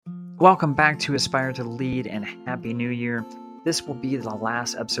Welcome back to Aspire to Lead and Happy New Year. This will be the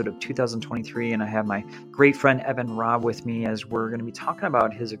last episode of 2023, and I have my great friend Robb with me as we're going to be talking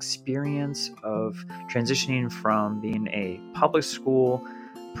about his experience of transitioning from being a public school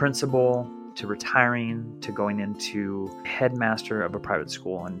principal to retiring to going into headmaster of a private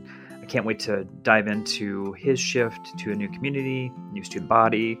school. And I can't wait to dive into his shift to a new community, new student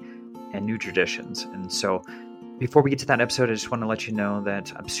body, and new traditions. And so before we get to that episode, I just want to let you know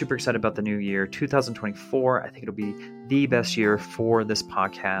that I'm super excited about the new year, 2024. I think it'll be the best year for this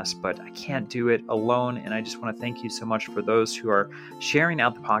podcast, but I can't do it alone. And I just want to thank you so much for those who are sharing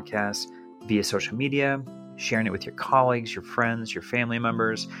out the podcast via social media, sharing it with your colleagues, your friends, your family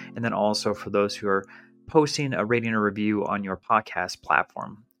members, and then also for those who are posting a rating or review on your podcast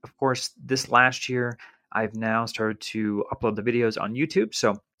platform. Of course, this last year, I've now started to upload the videos on YouTube.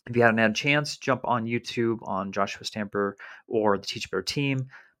 So if you haven't had a chance, jump on YouTube on Joshua Stamper or the Teach Better team.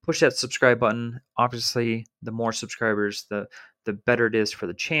 Push that subscribe button. Obviously, the more subscribers, the better it is for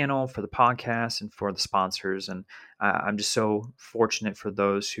the channel, for the podcast, and for the sponsors. And I'm just so fortunate for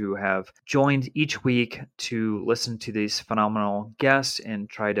those who have joined each week to listen to these phenomenal guests and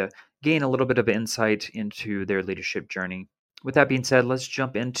try to gain a little bit of insight into their leadership journey. With that being said, let's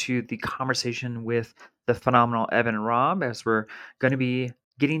jump into the conversation with the phenomenal Evan and Robb, as we're going to be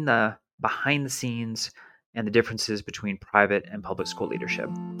getting the behind the scenes and the differences between private and public school leadership.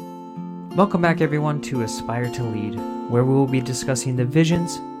 Welcome back, everyone, to Aspire to Lead, where we will be discussing the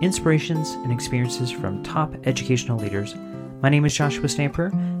visions, inspirations, and experiences from top educational leaders. My name is Joshua Stamper,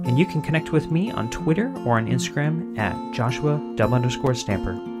 and you can connect with me on Twitter or on Instagram at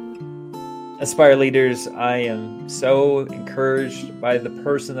Joshua_Stamper. Aspire leaders, I am so encouraged by the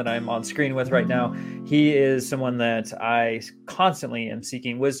person that I'm on screen with right now. He is someone that I constantly am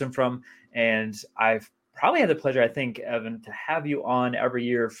seeking wisdom from, and I've probably had the pleasure, I think, Evan, to have you on every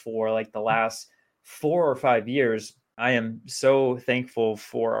year for like the last 4 or 5 years. I am so thankful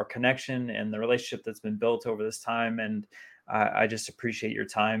for our connection and the relationship that's been built over this time, and I just appreciate your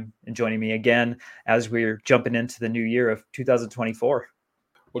time and joining me again as we're jumping into the new year of 2024.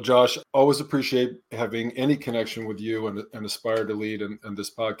 Well, Josh, always appreciate having any connection with you and Aspire to Lead and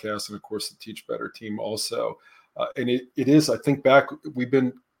this podcast, and of course the Teach Better team also. And it is, I think back, we've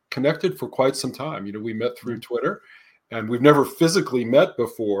been connected for quite some time. You know, we met through Twitter, and we've never physically met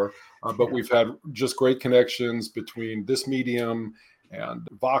before, but we've had just great connections between this medium and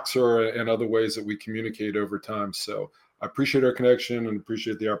Voxer and other ways that we communicate over time. So I appreciate our connection and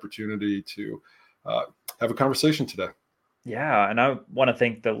appreciate the opportunity to have a conversation today. Yeah, and I want to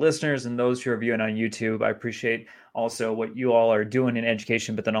thank the listeners and those who are viewing on YouTube. I appreciate also what you all are doing in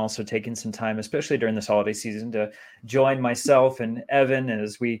education, but then also taking some time, especially during this holiday season, to join myself and Evan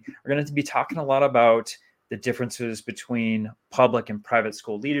as we are going to be talking a lot about the differences between public and private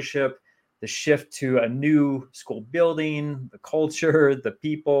school leadership, the shift to a new school building, the culture, the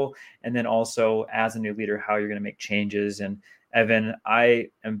people, and then also as a new leader, how you're going to make changes. And Evan, I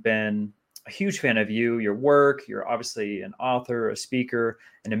have been a huge fan of you, your work. You're obviously an author, a speaker,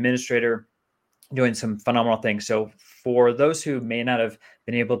 an administrator, doing some phenomenal things. So for those who may not have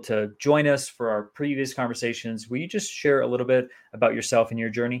been able to join us for our previous conversations, will you just share a little bit about yourself and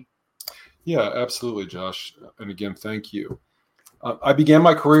your journey? Yeah, absolutely, Josh. And again, thank you. I began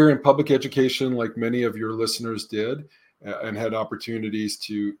my career in public education like many of your listeners did, and had opportunities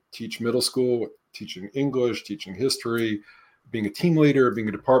to teach middle school, teaching English, teaching history, being a team leader, being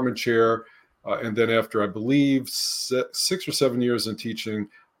a department chair. And then after, I believe, 6 or 7 years in teaching,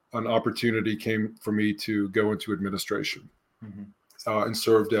 an opportunity came for me to go into administration, and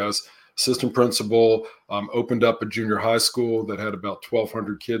served as assistant principal, opened up a junior high school that had about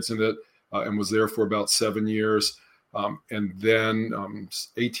 1,200 kids in it, and was there for about 7 years. And then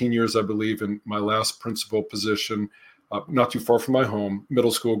 18 years, I believe, in my last principal position, not too far from my home,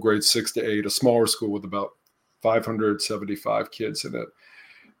 middle school, grades 6 to 8, a smaller school with about 575 kids in it.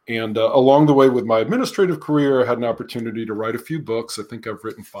 And along the way with my administrative career, I had an opportunity to write a few books. I think I've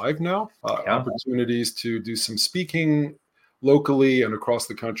written 5 now. Opportunities to do some speaking locally and across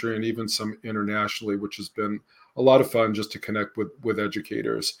the country, and even some internationally, which has been a lot of fun just to connect with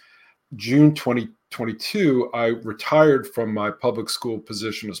educators. June 2022, I retired from my public school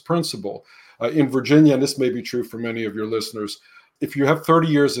position as principal. In Virginia, and this may be true for many of your listeners, if you have 30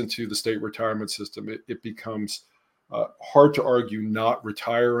 years into the state retirement system, it becomes hard to argue not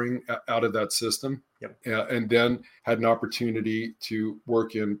retiring out of that system. And then had an opportunity to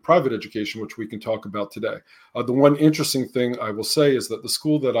work in private education, which we can talk about today. The one interesting thing I will say is that the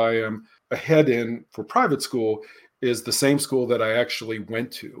school that I am ahead in for private school is the same school that I actually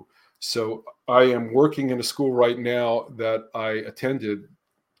went to. So I am working in a school right now that I attended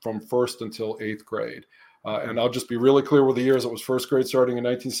from first until eighth grade. And I'll just be really clear with the years. It was first grade starting in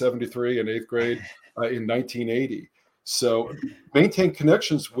 1973 and eighth grade in 1980. So maintained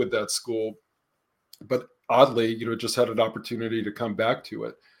connections with that school, but oddly, just had an opportunity to come back to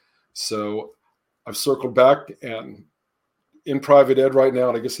it. So I've circled back and in private ed right now.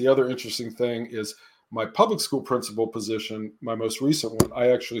 And I guess the other interesting thing is my public school principal position, my most recent one,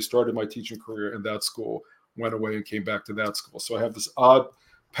 I actually started my teaching career in that school, went away and came back to that school. So I have this odd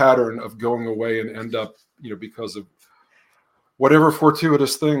pattern of going away and end up, because of whatever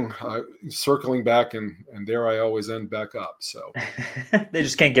fortuitous thing, circling back, and there I always end back up. So they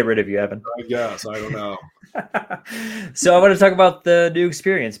just can't get rid of you, Evan. I guess, I don't know. So I want to talk about the new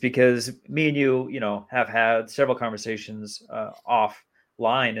experience, because me and you, have had several conversations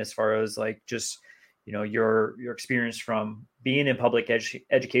offline as far as like just, your experience from being in public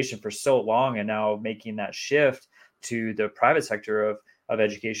education for so long and now making that shift to the private sector of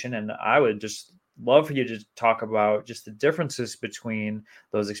education. And I would just love for you to talk about just the differences between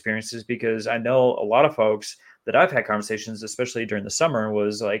those experiences, because I know a lot of folks that I've had conversations, especially during the summer,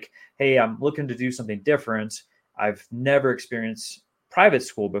 was like, hey, I'm looking to do something different. I've never experienced private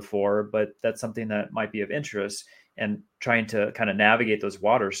school before, but that's something that might be of interest, and trying to kind of navigate those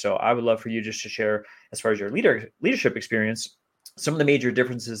waters. So I would love for you just to share, as far as your leadership experience, some of the major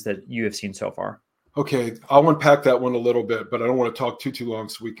differences that you have seen so far. Okay, I'll unpack that one a little bit, but I don't want to talk too long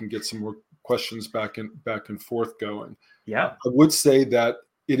so we can get some more questions back and forth going. Yeah. I would say that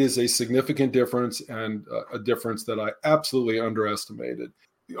it is a significant difference, and a difference that I absolutely underestimated.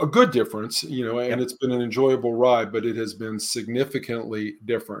 A good difference, and It's been an enjoyable ride, but it has been significantly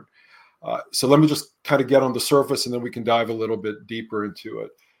different. So let me just kind of get on the surface, and then we can dive a little bit deeper into it.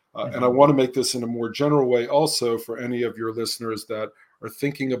 And I want to make this in a more general way also for any of your listeners that are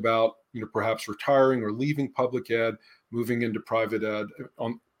thinking about, perhaps retiring or leaving public ed, moving into private ed.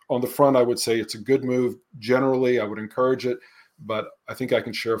 On the front, I would say it's a good move. Generally, I would encourage it, but I think I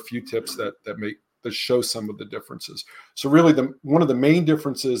can share a few tips that show some of the differences. So really, one of the main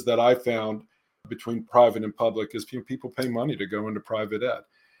differences that I found between private and public is people pay money to go into private ed.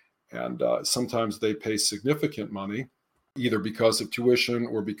 And sometimes they pay significant money, either because of tuition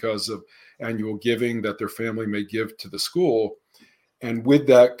or because of annual giving that their family may give to the school. And with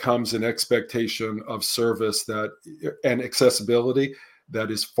that comes an expectation of service and accessibility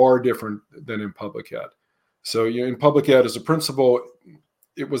that is far different than in public ed. So in public ed, as a principal,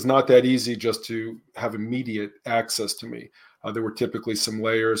 it was not that easy just to have immediate access to me. There were typically some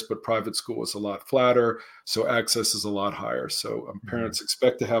layers, but private school is a lot flatter, so access is a lot higher. So parents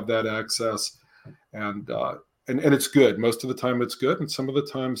expect to have that access, and it's good. Most of the time it's good, and some of the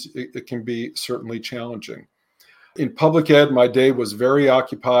times it can be certainly challenging. In public ed, my day was very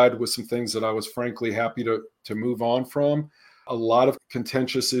occupied with some things that I was frankly happy to move on from. A lot of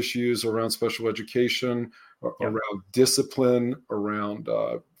contentious issues around special education, around discipline, around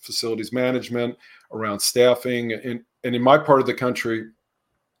facilities management, around staffing. And in my part of the country,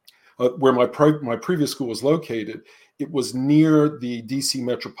 where my previous school was located, it was near the DC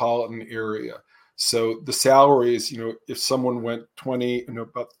metropolitan area. So the salaries, if someone went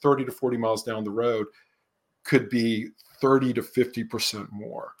about 30 to 40 miles down the road, could be 30 to 50%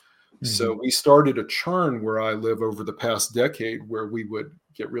 more. Mm-hmm. So we started a churn where I live over the past decade, where we would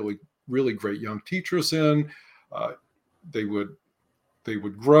get really, really great young teachers in. They would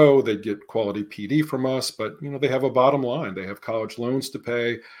grow, they'd get quality PD from us, but they have a bottom line. They have college loans to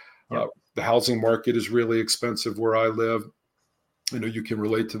pay. Yep. The housing market is really expensive where I live. I know you can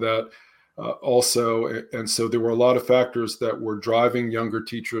relate to that also. And so there were a lot of factors that were driving younger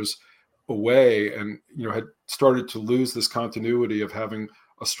teachers away, and had started to lose this continuity of having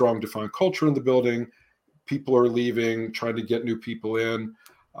a strong defined culture in the building. People are leaving, trying to get new people in.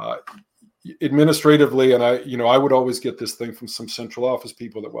 Administratively, and I would always get this thing from some central office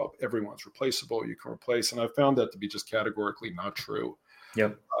people that, well, everyone's replaceable, you can replace, and I found that to be just categorically not true.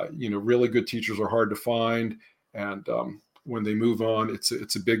 Yep. Really good teachers are hard to find, and when they move on,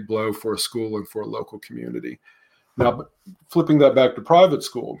 it's a big blow for a school and for a local community. Now, flipping that back to private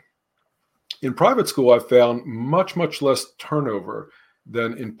school, in private school, I found much, much less turnover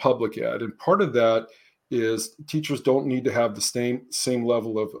than in public ed, and part of that is teachers don't need to have the same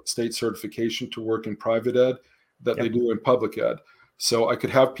level of state certification to work in private ed that they do in public ed. So I could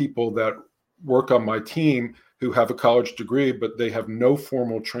have people that work on my team who have a college degree, but they have no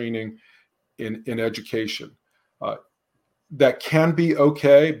formal training in education. That can be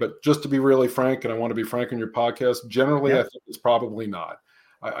okay, but just to be really frank, and I want to be frank in your podcast, generally I think it's probably not.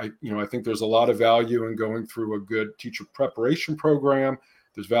 I think there's a lot of value in going through a good teacher preparation program.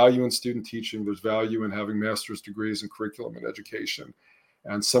 There's value in student teaching. There's value in having master's degrees in curriculum and education.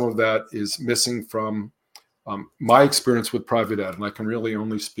 And some of that is missing from my experience with private ed, and I can really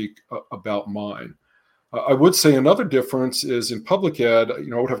only speak about mine. I would say another difference is in public ed,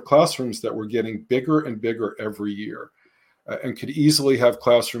 I would have classrooms that were getting bigger and bigger every year, and could easily have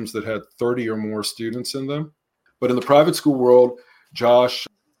classrooms that had 30 or more students in them. But in the private school world, Josh,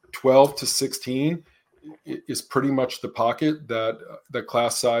 12 to 16 is pretty much the pocket that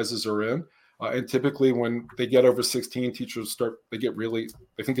class sizes are in. And typically when they get over 16, teachers they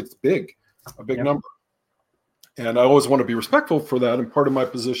think it's a big number. And I always want to be respectful for that. And part of my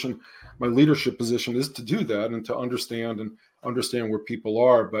position, my leadership position, is to do that and to understand where people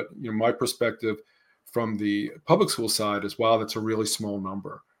are. But my perspective from the public school side is, wow, that's a really small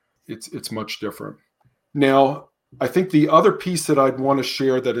number. It's much different. Now, I think the other piece that I'd want to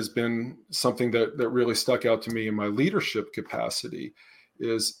share that has been something that really stuck out to me in my leadership capacity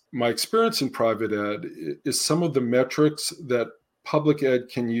is my experience in private ed is some of the metrics that public ed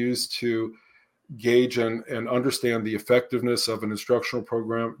can use to gauge and understand the effectiveness of an instructional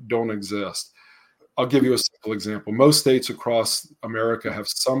program don't exist. I'll give you a simple example. Most states across America have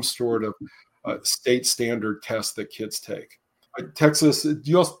some sort of state standard test that kids take. Texas,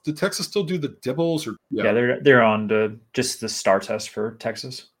 do Texas still do the DIBELS? Or yeah, they're on just the STAR test for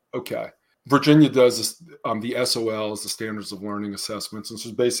Texas. Okay. Virginia does this, the SOLs, the Standards of Learning Assessments. And so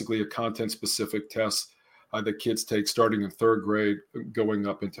it's basically a content-specific test that kids take starting in third grade, going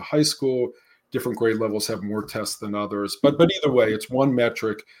up into high school. Different grade levels have more tests than others. But either way, it's one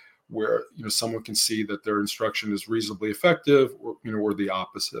metric where someone can see that their instruction is reasonably effective, or the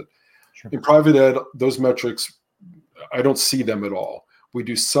opposite. Sure. In private ed, those metrics, I don't see them at all. We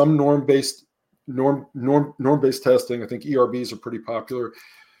do some norm-based testing. I think ERBs are pretty popular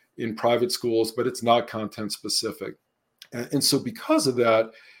in private schools, but it's not content specific. And so because of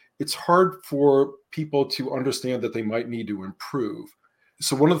that, it's hard for people to understand that they might need to improve.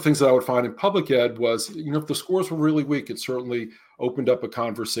 So one of the things that I would find in public ed was, if the scores were really weak, it certainly opened up a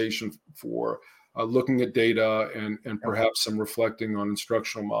conversation for looking at data and perhaps some reflecting on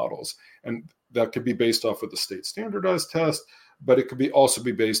instructional models. And that could be based off of the state standardized test, but it could also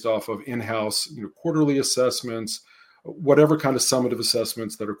be based off of in-house, quarterly assessments, whatever kind of summative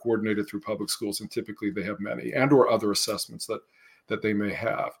assessments that are coordinated through public schools. And typically they have many, and or other assessments that they may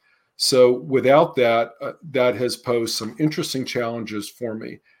have. So without that, that has posed some interesting challenges for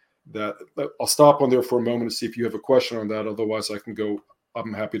me that I'll stop on there for a moment to see if you have a question on that. Otherwise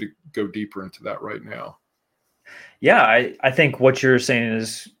I'm happy to go deeper into that right now. Yeah, I think what you're saying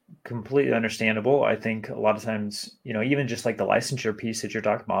is completely understandable. I think a lot of times, even just like the licensure piece that you're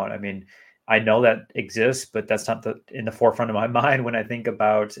talking about, I mean, I know that exists, but that's not in the forefront of my mind when I think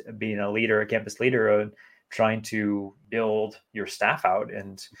about being a leader, a campus leader, and trying to build your staff out.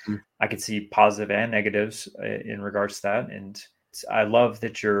 And I could see positive and negatives in regards to that. And I love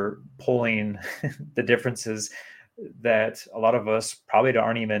that you're pulling the differences that a lot of us probably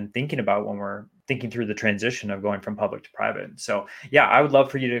aren't even thinking about when we're thinking through the transition of going from public to private. So yeah, I would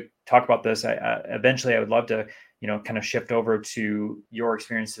love for you to talk about this. Eventually I would love to, kind of shift over to your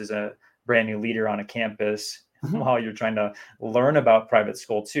experience as a brand new leader on a campus while you're trying to learn about private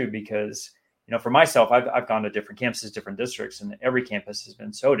school too, because, for myself, I've gone to different campuses, different districts, and every campus has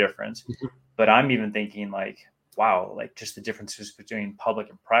been so different, but I'm even thinking like, wow, like just the differences between public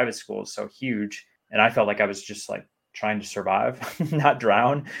and private school is so huge. And I felt like I was just like trying to survive, not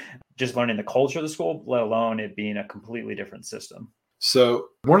drown, just learning the culture of the school, let alone it being a completely different system. So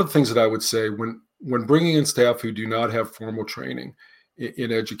one of the things that I would say when bringing in staff who do not have formal training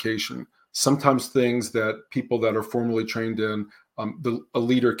in education, sometimes things that people that are formally trained in, a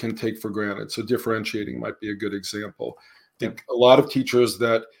leader can take for granted. So differentiating might be a good example. I think a lot of teachers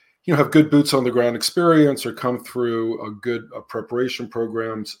that have good boots on the ground experience or come through a good preparation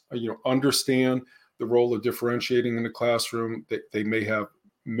programs, understand the role of differentiating in the classroom. They may have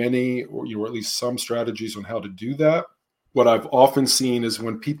many or at least some strategies on how to do that. What I've often seen is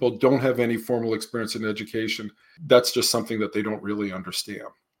when people don't have any formal experience in education, that's just something that they don't really understand.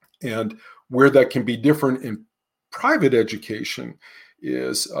 And where that can be different in private education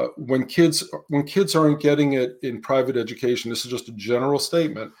is when kids aren't getting it in private education, this is just a general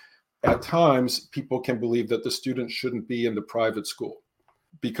statement, at times people can believe that the student shouldn't be in the private school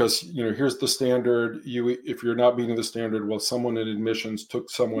because, here's the standard. If you're not meeting the standard, well, someone in admissions took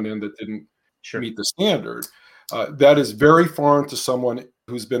someone in that didn't meet the standard. That is very foreign to someone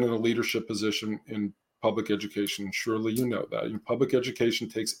who's been in a leadership position in public education. Surely you know that. Public education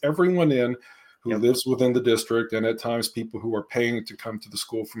takes everyone in who lives within the district, and at times people who are paying to come to the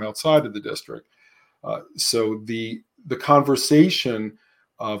school from outside of the district. So the conversation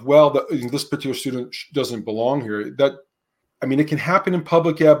of, well, this particular student doesn't belong here, I mean, it can happen in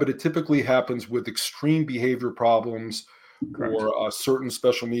public ed, but it typically happens with extreme behavior problems Correct. or certain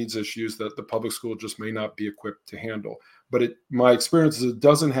special needs issues that the public school just may not be equipped to handle. But my experience is it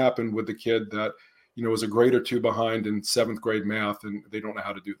doesn't happen with the kid that, is a grade or two behind in 7th grade math and they don't know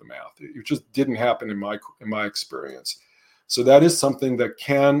how to do the math. It just didn't happen in my experience. So that is something that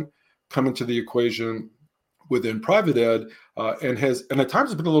can come into the equation within private ed, and at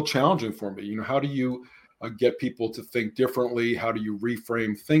times it's been a little challenging for me. How do you get people to think differently? How do you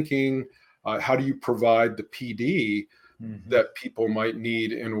reframe thinking? How do you provide the PD that people might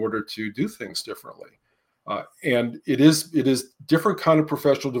need in order to do things differently? And it is different kind of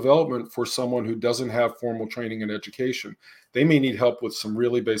professional development for someone who doesn't have formal training and education. They may need help with some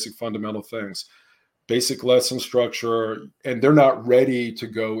really basic fundamental things, basic lesson structure, and they're not ready to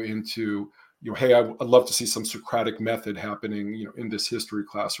go into, hey, I'd love to see some Socratic method happening, in this history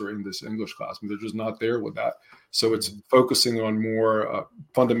class or in this English class. I mean, they're just not there with that. So it's focusing on more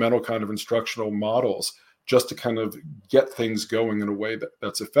fundamental kind of instructional models just to kind of get things going in a way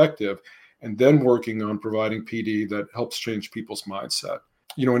that's effective, and then working on providing PD that helps change people's mindset,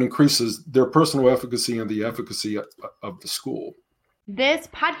 and increases their personal efficacy and the efficacy of the school. This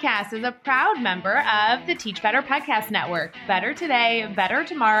podcast is a proud member of the Teach Better Podcast Network. Better today, better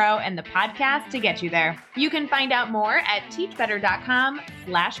tomorrow, and the podcast to get you there. You can find out more at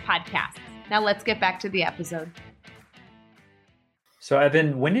teachbetter.com/podcasts. Now let's get back to the episode. So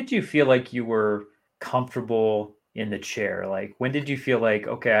Evan, when did you feel like you were comfortable in the chair? Like, when did you feel like,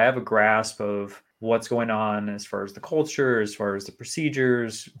 okay, I have a grasp of what's going on as far as the culture, as far as the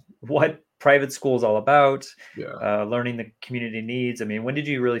procedures, what private school is all about, learning the community needs? I mean, when did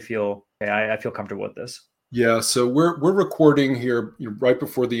you really feel, okay, I feel comfortable with this? Yeah, so we're recording here right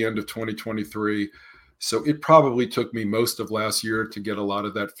before the end of 2023. So it probably took me most of last year to get a lot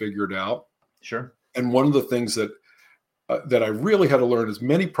of that figured out. Sure. And one of the things that I really had to learn is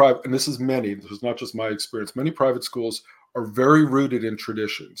this is not just my experience, many private schools are very rooted in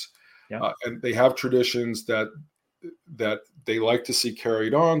traditions. Yeah. And they have traditions that they like to see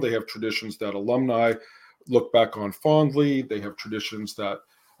carried on. They have traditions that alumni look back on fondly. They have traditions that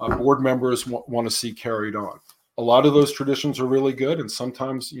board members want to see carried on. A lot of those traditions are really good, and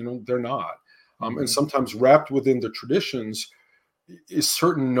sometimes, they're not. And sometimes wrapped within the traditions is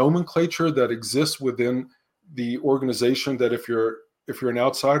certain nomenclature that exists within the organization that if you're an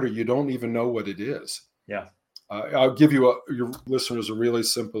outsider, you don't even know what it is. Yeah. I'll give your listeners a really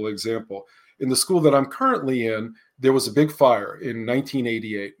simple example. In the school that I'm currently in, there was a big fire in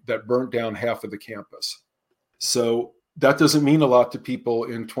 1988 that burnt down half of the campus. So that doesn't mean a lot to people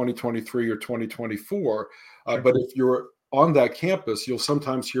in 2023 or 2024. Sure. But if you're on that campus, you'll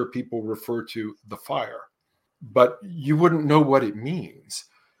sometimes hear people refer to the fire, but you wouldn't know what it means.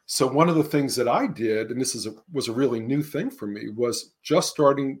 So one of the things that I did, and this was a really new thing for me, was just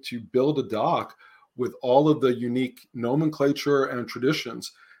starting to build a doc with all of the unique nomenclature and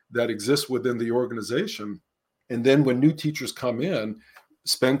traditions that exist within the organization. And then when new teachers come in,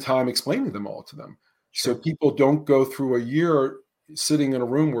 spend time explaining them all to them. Sure. So people don't go through a year sitting in a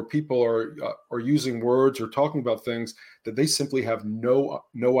room where people are using words or talking about things that they simply have no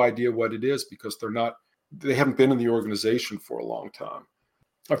idea what it is because they haven't been in the organization for a long time.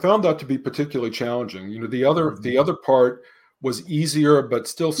 I found that to be particularly challenging. The other part was easier, but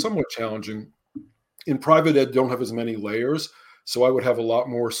still somewhat challenging. In private ed, don't have as many layers. So I would have a lot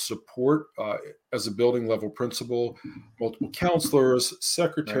more support as a building level principal, multiple counselors,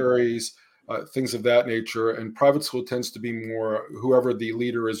 secretaries, things of that nature. And private school tends to be more, whoever the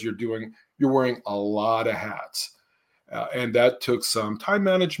leader is, you're wearing a lot of hats. And that took some time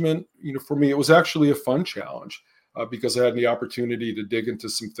management. For me, it was actually a fun challenge because I had the opportunity to dig into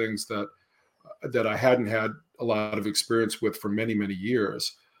some things that I hadn't had a lot of experience with for many, many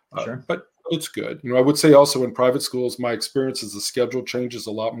years. Sure. But it's good. I would say also in private schools, my experience is the schedule changes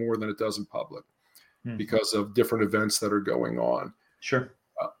a lot more than it does in public because of different events that are going on. Sure.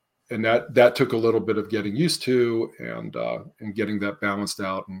 And that took a little bit of getting used to and getting that balanced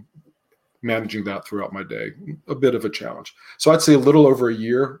out and managing that throughout my day. A bit of a challenge. So I'd say a little over a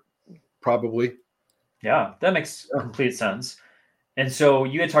year, probably. Yeah, that makes complete sense. And so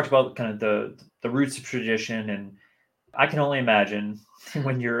you had talked about kind of the roots of tradition, and I can only imagine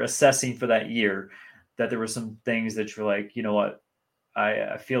when you're assessing for that year that there were some things that you're like, you know what,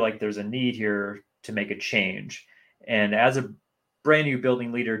 I feel like there's a need here to make a change. And as a brand new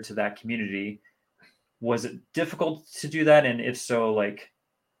building leader to that community, was it difficult to do that? And if so, like,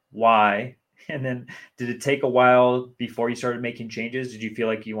 why? And then did it take a while before you started making changes? Did you feel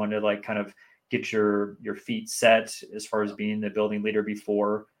like you wanted to like kind of get your feet set as far as being the building leader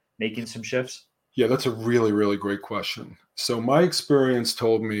before making some shifts? Yeah, that's a really, really great question. So my experience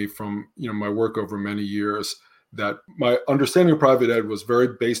told me from, my work over many years that my understanding of private ed was very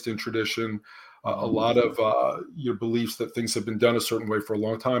based in tradition, a lot of beliefs that things have been done a certain way for a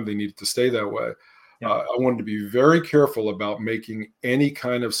long time. They needed to stay that way. Yeah. I wanted to be very careful about making any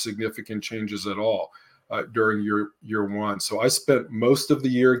kind of significant changes at all during year one. So I spent most of the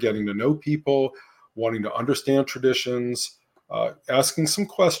year getting to know people, wanting to understand traditions, asking some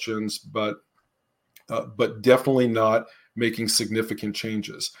questions, but definitely not making significant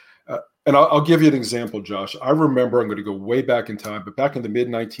changes. And I'll give you an example, Josh. I remember, I'm going to go way back in time, but back in the mid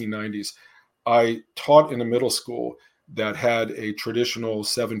 1990s, I taught in a middle school that had a traditional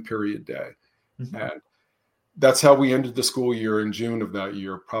 7-period day. Mm-hmm. And that's how we ended the school year in June of that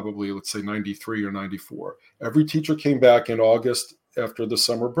year, probably, let's say 93 or 94. Every teacher came back in August after the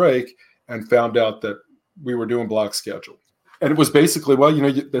summer break and found out that we were doing block schedule. And it was basically, well,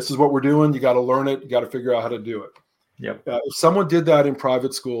 this is what we're doing. You got to learn it. You got to figure out how to do it. Yep. If someone did that in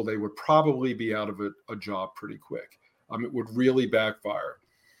private school, they would probably be out of a job pretty quick. It would really backfire.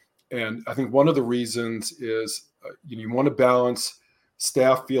 And I think one of the reasons is you want to balance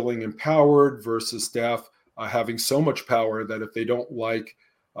staff feeling empowered versus staff having so much power that if they don't like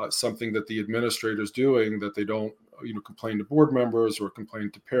something that the administrator is doing, that they don't complain to board members or complain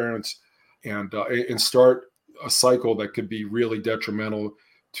to parents, and start a cycle that could be really detrimental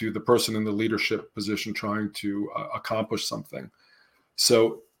to the person in the leadership position trying to accomplish something.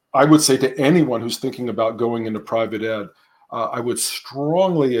 So I would say to anyone who's thinking about going into private ed, I would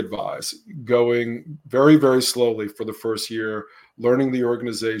strongly advise going very, very slowly for the first year, learning the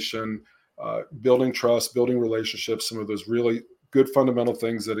organization, building trust, building relationships, some of those really good fundamental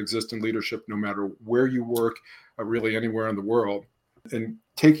things that exist in leadership, no matter where you work, really anywhere in the world, and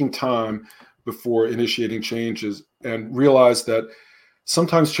taking time before initiating changes, and realize that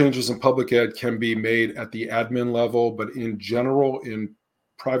sometimes changes in public ed can be made at the admin level, but in general, in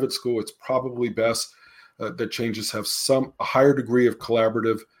private school, it's probably best that changes have a higher degree of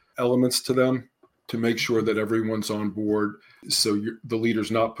collaborative elements to them to make sure that everyone's on board. So the leader's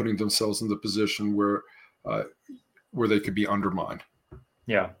not putting themselves in the position where they could be undermined.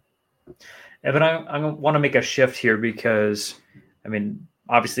 Yeah. Evan, I want to make a shift here because,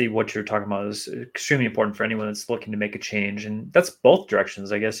 obviously what you're talking about is extremely important for anyone that's looking to make a change. And that's both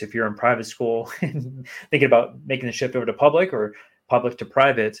directions, I guess. If you're in private school and thinking about making the shift over to public or public to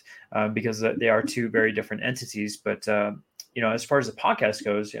private, because they are two very different entities. But, as far as the podcast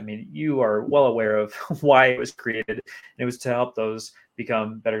goes, you are well aware of why it was created. And it was to help those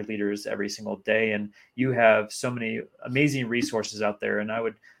become better leaders every single day. And you have so many amazing resources out there. And I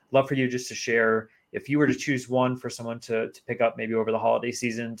would love for you just to share, if you were to choose one for someone to pick up maybe over the holiday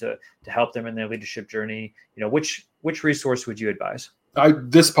season to help them in their leadership journey, which resource would you advise?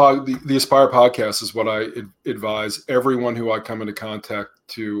 The Aspire podcast is what I advise everyone who I come into contact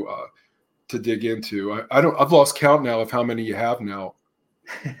to dig into. I've lost count now of how many you have now.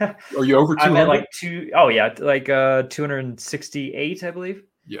 Are you over 200? I'm at 268, I believe.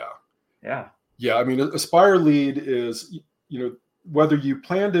 Yeah. Aspire Lead is, whether you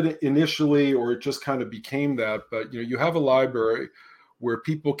planned it initially or it just kind of became that, but you have a library where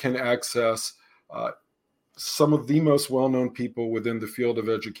people can access some of the most well-known people within the field of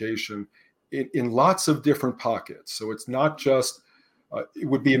education in lots of different pockets. So it's not just, it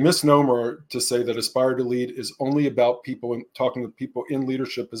would be a misnomer to say that Aspire to Lead is only about people and talking to people in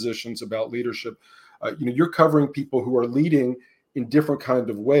leadership positions about leadership. You're covering people who are leading in different kind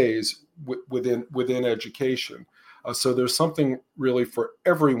of ways within education. So there's something really for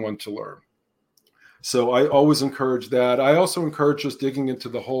everyone to learn. So I always encourage that. I also encourage just digging into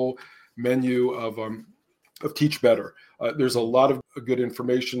the whole menu of Teach Better. There's a lot of good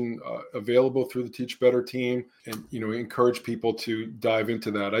information available through the Teach Better team, and encourage people to dive into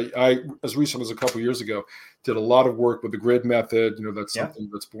that. I as recent as a couple of years ago, did a lot of work with the grid method. That's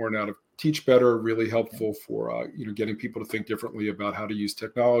something that's born out of Teach Better, really helpful for getting people to think differently about how to use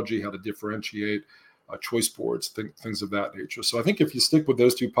technology, how to differentiate. Choice boards, things of that nature. So I think if you stick with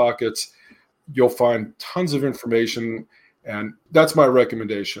those two pockets, you'll find tons of information, and that's my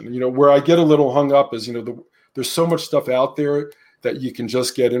recommendation. Where I get a little hung up is, there's so much stuff out there that you can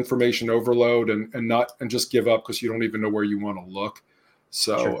just get information overload and just give up because you don't even know where you want to look.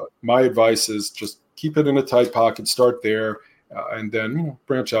 So sure. My advice is just keep it in a tight pocket, start there, and then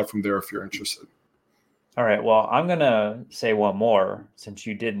branch out from there if you're interested. All right. Well, I'm going to say one more since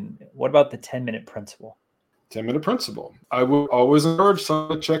you didn't. What about the 10-minute principle? 10-minute principle. I will always encourage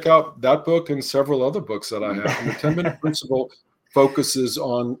someone to check out that book and several other books that I have. And the 10-minute principle focuses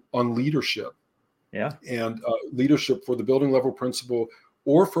on leadership. Yeah. And leadership for the building level principle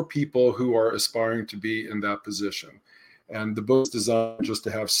or for people who are aspiring to be in that position. And the book's designed just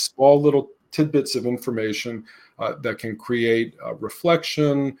to have small little tidbits of information that can create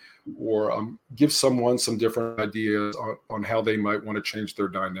reflection or give someone some different ideas on how they might want to change their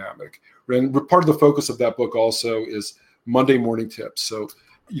dynamic. And part of the focus of that book also is Monday morning tips. So,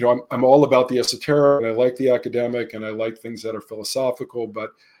 I'm all about the esoteric, and I like the academic, and I like things that are philosophical,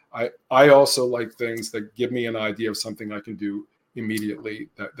 but I also like things that give me an idea of something I can do immediately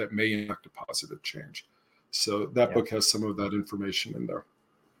that may enact a positive change. So that book has some of that information in there.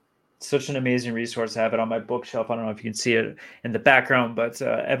 Such an amazing resource. I have it on my bookshelf. I don't know if you can see it in the background, but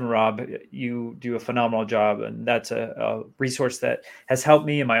Evan Robb, you do a phenomenal job. And that's a resource that has helped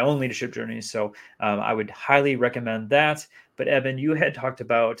me in my own leadership journey. So I would highly recommend that. But Evan, you had talked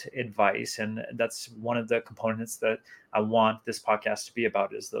about advice, and that's one of the components that I want this podcast to be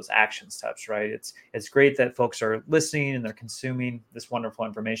about, is those action steps, right? It's great that folks are listening and they're consuming this wonderful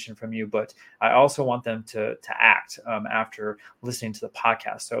information from you, but I also want them to act after listening to the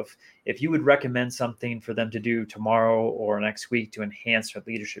podcast. So if you would recommend something for them to do tomorrow or next week to enhance their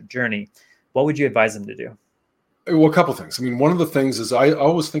leadership journey, what would you advise them to do? Well, a couple of things. I mean, one of the things is I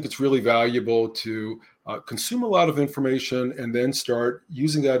always think it's really valuable to consume a lot of information and then start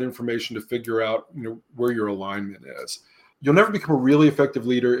using that information to figure out, where your alignment is. You'll never become a really effective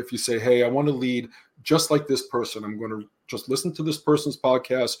leader if you say, hey, I want to lead just like this person. I'm going to just listen to this person's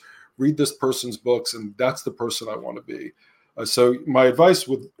podcast, read this person's books, and that's the person I want to be. So my advice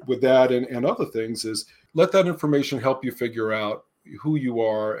with that and other things is let that information help you figure out who you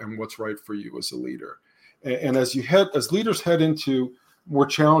are and what's right for you as a leader. And as leaders head into more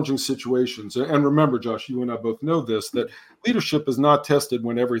challenging situations, and remember, Josh, you and I both know this, that leadership is not tested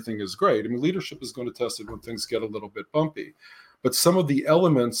when everything is great. I mean, leadership is going to test it when things get a little bit bumpy. But some of the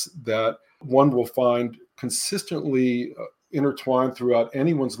elements that one will find consistently intertwined throughout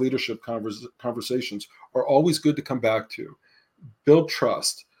anyone's leadership conversations are always good to come back to. Build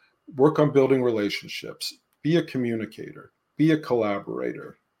trust, work on building relationships, be a communicator, be a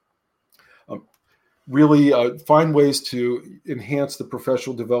collaborator. Really find ways to enhance the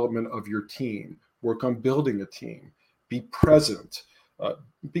professional development of your team, work on building a team, be present,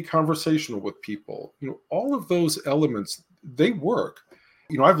 be conversational with people. All of those elements, they work.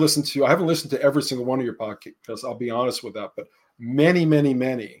 I haven't listened to every single one of your podcasts, I'll be honest with that, but many, many,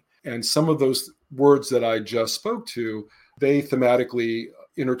 many. And some of those words that I just spoke to, they thematically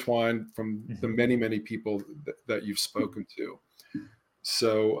intertwine from the many, many people that you've spoken to.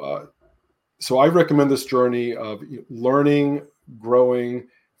 So I recommend this journey of learning, growing,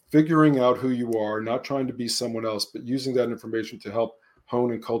 figuring out who you are, not trying to be someone else, but using that information to help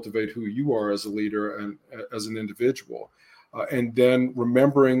hone and cultivate who you are as a leader and as an individual. And then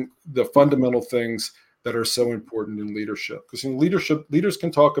remembering the fundamental things that are so important in leadership. Because in leadership, leaders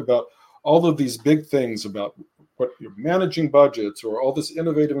can talk about all of these big things about what you're managing budgets or all this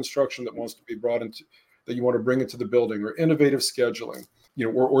innovative instruction that wants to be brought into, that you want to bring into the building, or innovative scheduling,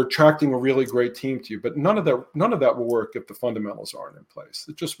 or attracting a really great team to you. But none of that will work if the fundamentals aren't in place.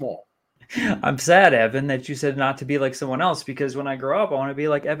 It just won't. I'm sad, Evan, that you said not to be like someone else, because when I grow up, I want to be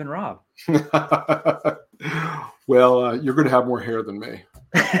like Evan Robb. Well, you're going to have more hair than me.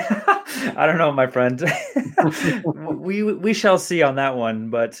 I don't know, my friend. we shall see on that one.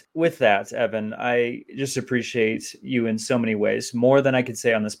 But with that, Evan, I just appreciate you in so many ways, more than I could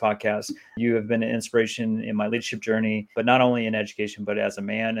say on this podcast. You have been an inspiration in my leadership journey, but not only in education, but as a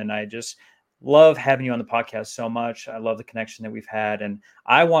man. And I just love having you on the podcast so much. I love the connection that we've had. And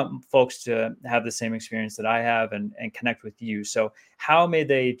I want folks to have the same experience that I have and connect with you. So how may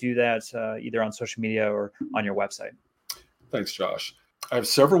they do that, either on social media or on your website? Thanks, Josh. I have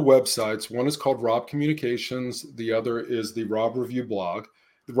several websites. One is called Robb Communications. The other is the Robb Review blog.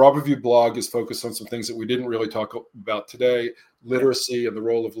 The Robb Review blog is focused on some things that we didn't really talk about today, literacy and the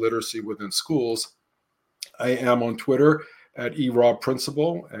role of literacy within schools. I am on Twitter at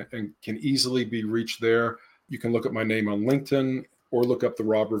eRobbPrincipal and can easily be reached there. You can look at my name on LinkedIn or look up the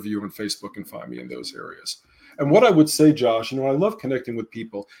Robb Review on Facebook and find me in those areas. And what I would say, Josh, I love connecting with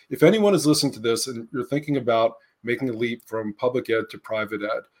people. If anyone is listening to this and you're thinking about making a leap from public ed to private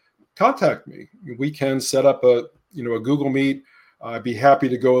ed, contact me. We can set up a Google Meet. I'd be happy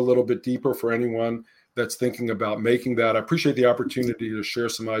to go a little bit deeper for anyone that's thinking about making that. I appreciate the opportunity to share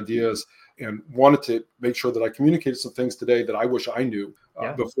some ideas and wanted to make sure that I communicated some things today that I wish I knew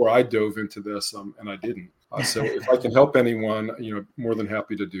before I dove into this, and I didn't. So if I can help anyone, more than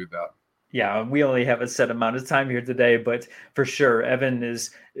happy to do that. Yeah, we only have a set amount of time here today, but for sure, Evan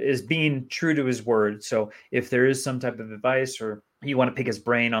is being true to his word. So if there is some type of advice or you want to pick his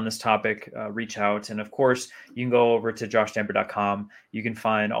brain on this topic, reach out. And of course, you can go over to joshstamper.com. You can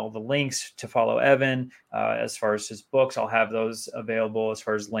find all the links to follow Evan as far as his books. I'll have those available as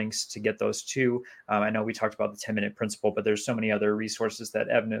far as links to get those too. I know we talked about the 10-minute principle, but there's so many other resources that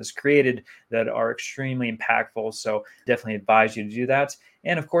Evan has created that are extremely impactful. So definitely advise you to do that.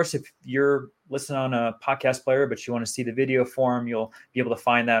 And of course, if you're listening on a podcast player, but you want to see the video form, you'll be able to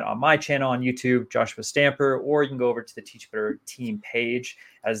find that on my channel on YouTube, Joshua Stamper, or you can go over to the Teach Better team page,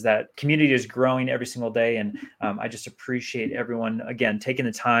 as that community is growing every single day. And I just appreciate everyone, again, taking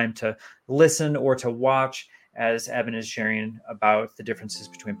the time to listen or to watch as Evan is sharing about the differences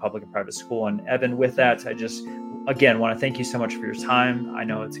between public and private school. And Evan, with that, I just, again, want to thank you so much for your time. I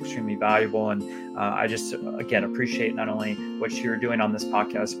know it's extremely valuable. And I just, again, appreciate not only what you're doing on this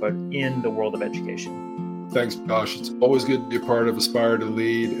podcast, but in the world of education. Thanks, Josh. It's always good to be a part of Aspire to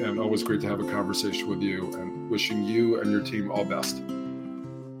Lead, and always great to have a conversation with you, and wishing you and your team all best.